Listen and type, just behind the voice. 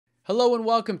Hello and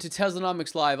welcome to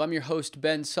Teslanomics Live. I'm your host,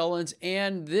 Ben Sullins,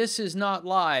 and this is not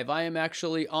live. I am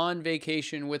actually on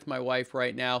vacation with my wife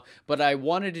right now, but I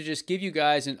wanted to just give you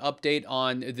guys an update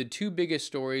on the two biggest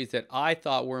stories that I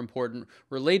thought were important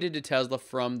related to Tesla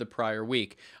from the prior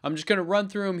week. I'm just going to run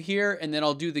through them here, and then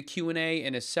I'll do the Q&A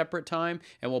in a separate time,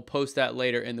 and we'll post that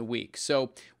later in the week.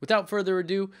 So without further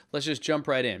ado, let's just jump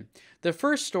right in. The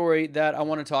first story that I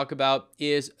want to talk about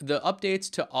is the updates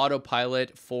to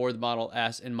Autopilot for the Model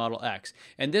S and Model X.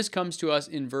 And this comes to us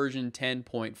in version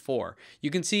 10.4. You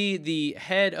can see the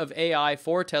head of AI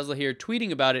for Tesla here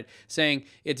tweeting about it, saying,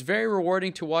 "It's very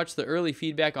rewarding to watch the early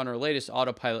feedback on our latest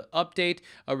Autopilot update,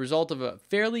 a result of a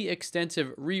fairly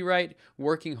extensive rewrite,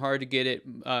 working hard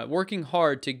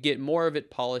to get more of it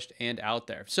polished and out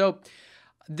there." So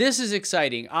this is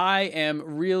exciting. I am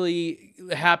really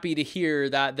happy to hear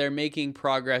that they're making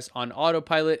progress on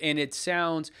Autopilot, and it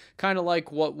sounds kind of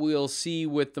like what we'll see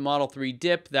with the Model 3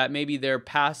 dip, that maybe they're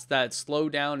past that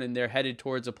slowdown and they're headed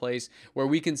towards a place where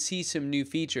we can see some new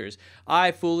features.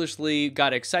 I foolishly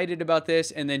got excited about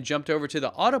this and then jumped over to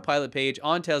the Autopilot page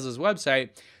on Tesla's website,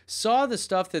 saw the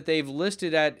stuff that they've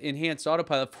listed at Enhanced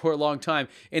Autopilot for a long time,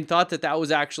 and thought that that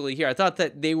was actually here. I thought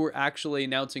that they were actually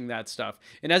announcing that stuff.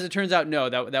 And as it turns out, no,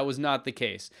 that was not the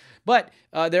case. But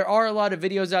there are a lot of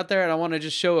videos out there, and I want to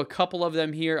just show a couple of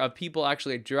them here of people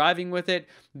actually driving with it.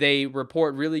 They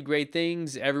report really great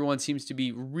things. Everyone seems to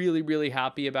be really, really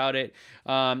happy about it.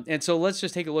 And so let's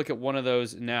just take a look at one of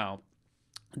those now.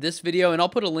 This video, and I'll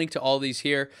put a link to all these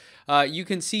here, you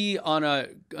can see on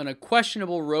a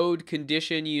questionable road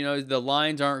condition, you know, the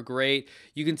lines aren't great.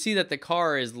 You can see that the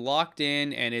car is locked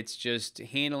in and it's just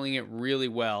handling it really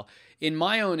well. In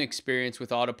my own experience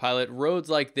with Autopilot, roads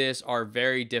like this are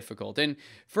very difficult. And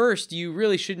first, you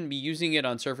really shouldn't be using it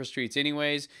on surface streets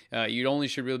anyways. You only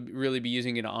should really be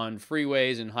using it on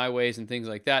freeways and highways and things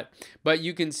like that. But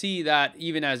you can see that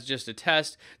even as just a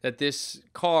test, that this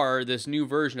car, this new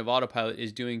version of Autopilot,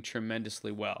 is doing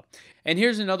tremendously well. And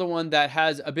here's another one that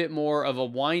has a bit more of a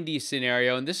windy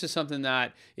scenario, and this is something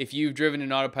that if you've driven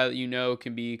an Autopilot, you know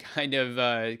can be kind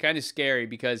of scary,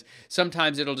 because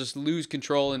sometimes it'll just lose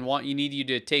control and need you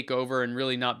to take over and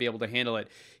really not be able to handle it.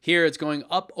 Here it's going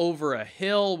up over a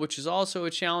hill, which is also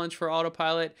a challenge for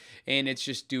Autopilot, and it's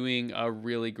just doing a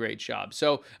really great job.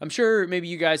 So I'm sure maybe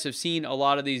you guys have seen a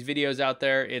lot of these videos out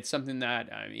there. It's something that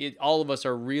all of us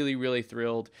are really, really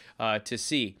thrilled to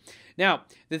see. Now,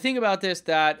 the thing about this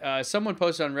that someone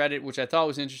posted on Reddit, which I thought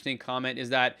was an interesting comment,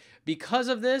 is that because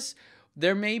of this,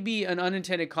 there may be an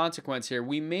unintended consequence here.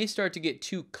 We may start to get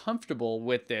too comfortable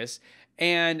with this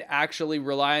and actually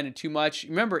rely on it too much.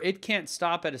 Remember, it can't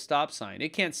stop at a stop sign.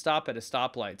 It can't stop at a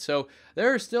stoplight. So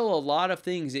there are still a lot of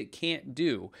things it can't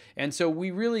do. And so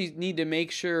we really need to make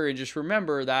sure and just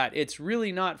remember that it's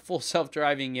really not full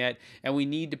self-driving yet, and we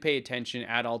need to pay attention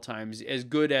at all times, as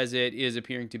good as it is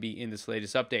appearing to be in this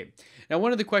latest update. Now,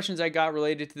 one of the questions I got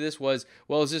related to this was,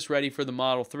 well, is this ready for the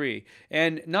Model 3?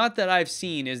 And not that I've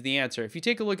seen is the answer. If you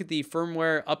take a look at the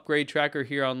firmware upgrade tracker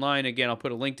here online, again, I'll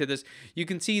put a link to this, you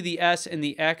can see the S and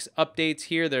the X updates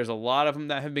here. There's a lot of them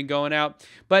that have been going out.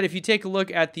 But if you take a look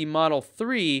at the Model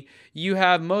 3, you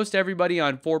have most everybody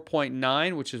on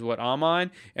 4.9, which is what I'm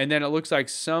on. And then it looks like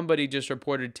somebody just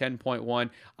reported 10.1.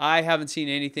 I haven't seen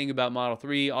anything about Model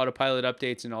 3, Autopilot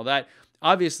updates and all that.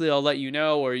 Obviously, I'll let you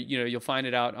know, or you'll find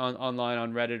it out online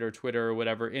on Reddit or Twitter or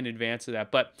whatever in advance of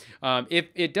that. But if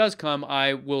it does come,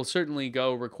 I will certainly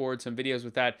go record some videos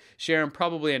with that, share them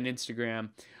probably on Instagram.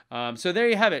 So there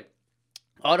you have it.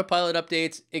 Autopilot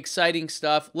updates, exciting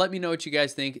stuff. Let me know what you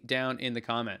guys think down in the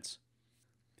comments.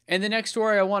 And the next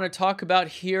story I want to talk about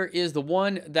here is the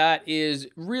one that is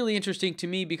really interesting to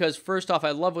me, because first off, I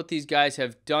love what these guys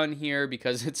have done here,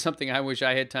 because it's something I wish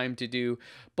I had time to do.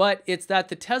 But it's that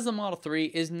the Tesla Model 3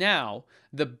 is now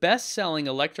the best-selling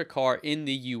electric car in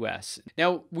the US.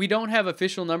 Now, we don't have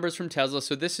official numbers from Tesla,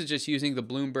 so this is just using the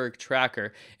Bloomberg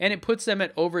tracker, and it puts them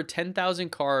at over 10,000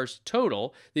 cars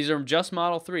total. These are just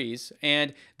Model 3s,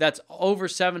 and that's over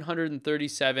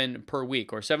 737 per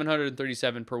week, or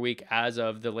 737 per week as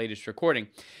of the latest recording.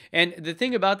 And the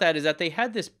thing about that is that they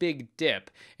had this big dip,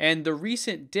 and the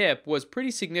recent dip was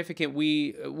pretty significant.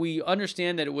 We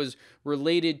understand that it was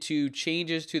related to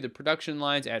changes to the production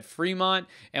lines at Fremont,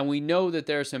 and we know that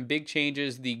there are some big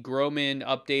changes, the Groman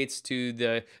updates to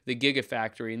the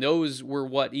Gigafactory, and those were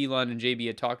what Elon and JB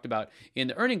had talked about in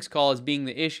the earnings call as being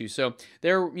the issue. So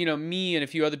there, me and a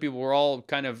few other people were all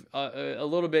kind of a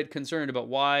little bit concerned about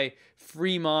why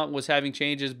Fremont was having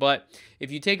changes. But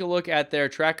if you take a look at their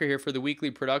tracker here for the weekly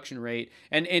production rate,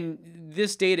 and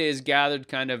this data is gathered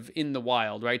kind of in the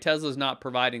wild, right? Tesla's not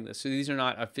providing this, so these are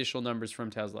not official numbers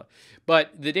from Tesla. But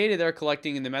the data they're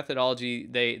collecting and the methodology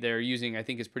they're using, I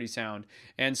think, is pretty sound.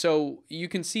 And so you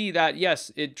can see that,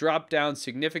 yes, it dropped down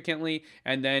significantly,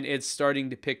 and then it's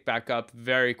starting to pick back up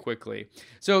very quickly.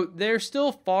 So they're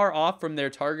still far off from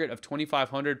their target of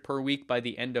 2,500 per week by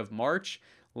the end of March.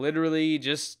 Literally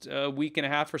just a week and a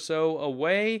half or so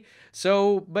away.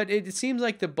 So, but it seems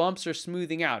like the bumps are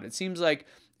smoothing out. It seems like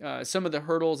some of the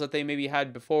hurdles that they maybe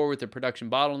had before with the production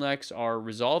bottlenecks are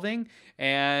resolving,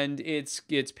 and it's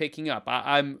picking up.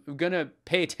 I'm going to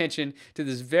pay attention to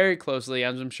this very closely,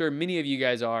 as I'm sure many of you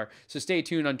guys are. So stay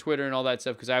tuned on Twitter and all that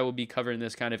stuff, because I will be covering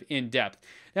this kind of in depth.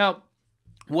 Now,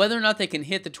 whether or not they can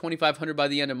hit the 2,500 by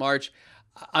the end of March,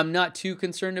 I'm not too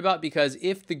concerned about, because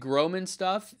if the Groman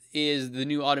stuff is the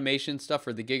new automation stuff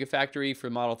for the Gigafactory for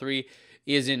Model 3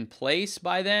 is in place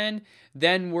by then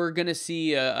we're going to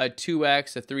see a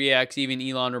 2x, a 3x, even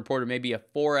Elon reported maybe a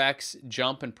 4x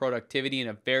jump in productivity in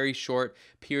a very short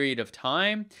period of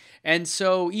time. And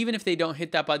so even if they don't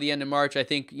hit that by the end of March, I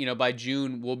think, by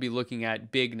June we'll be looking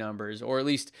at big numbers, or at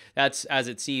least that's as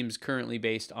it seems currently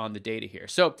based on the data here.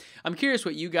 So I'm curious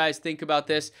what you guys think about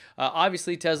this.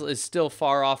 Obviously, Tesla is still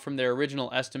far off from their original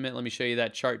estimate. Let me show you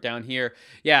that chart down here.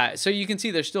 Yeah, so you can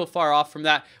see they're still far off from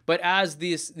that. But as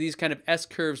these kind of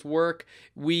S-curves work,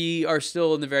 we are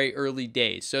still in the very early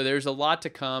days. So there's a lot to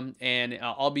come, and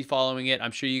I'll be following it.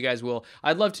 I'm sure you guys will.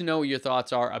 I'd love to know what your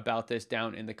thoughts are about this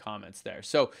down in the comments there.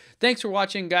 So thanks for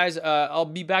watching, guys. I'll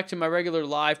be back to my regular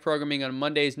live programming on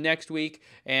Mondays next week.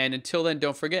 And until then,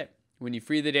 don't forget, when you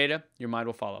free the data, your mind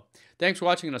will follow. Thanks for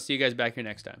watching, and I'll see you guys back here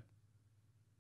next time.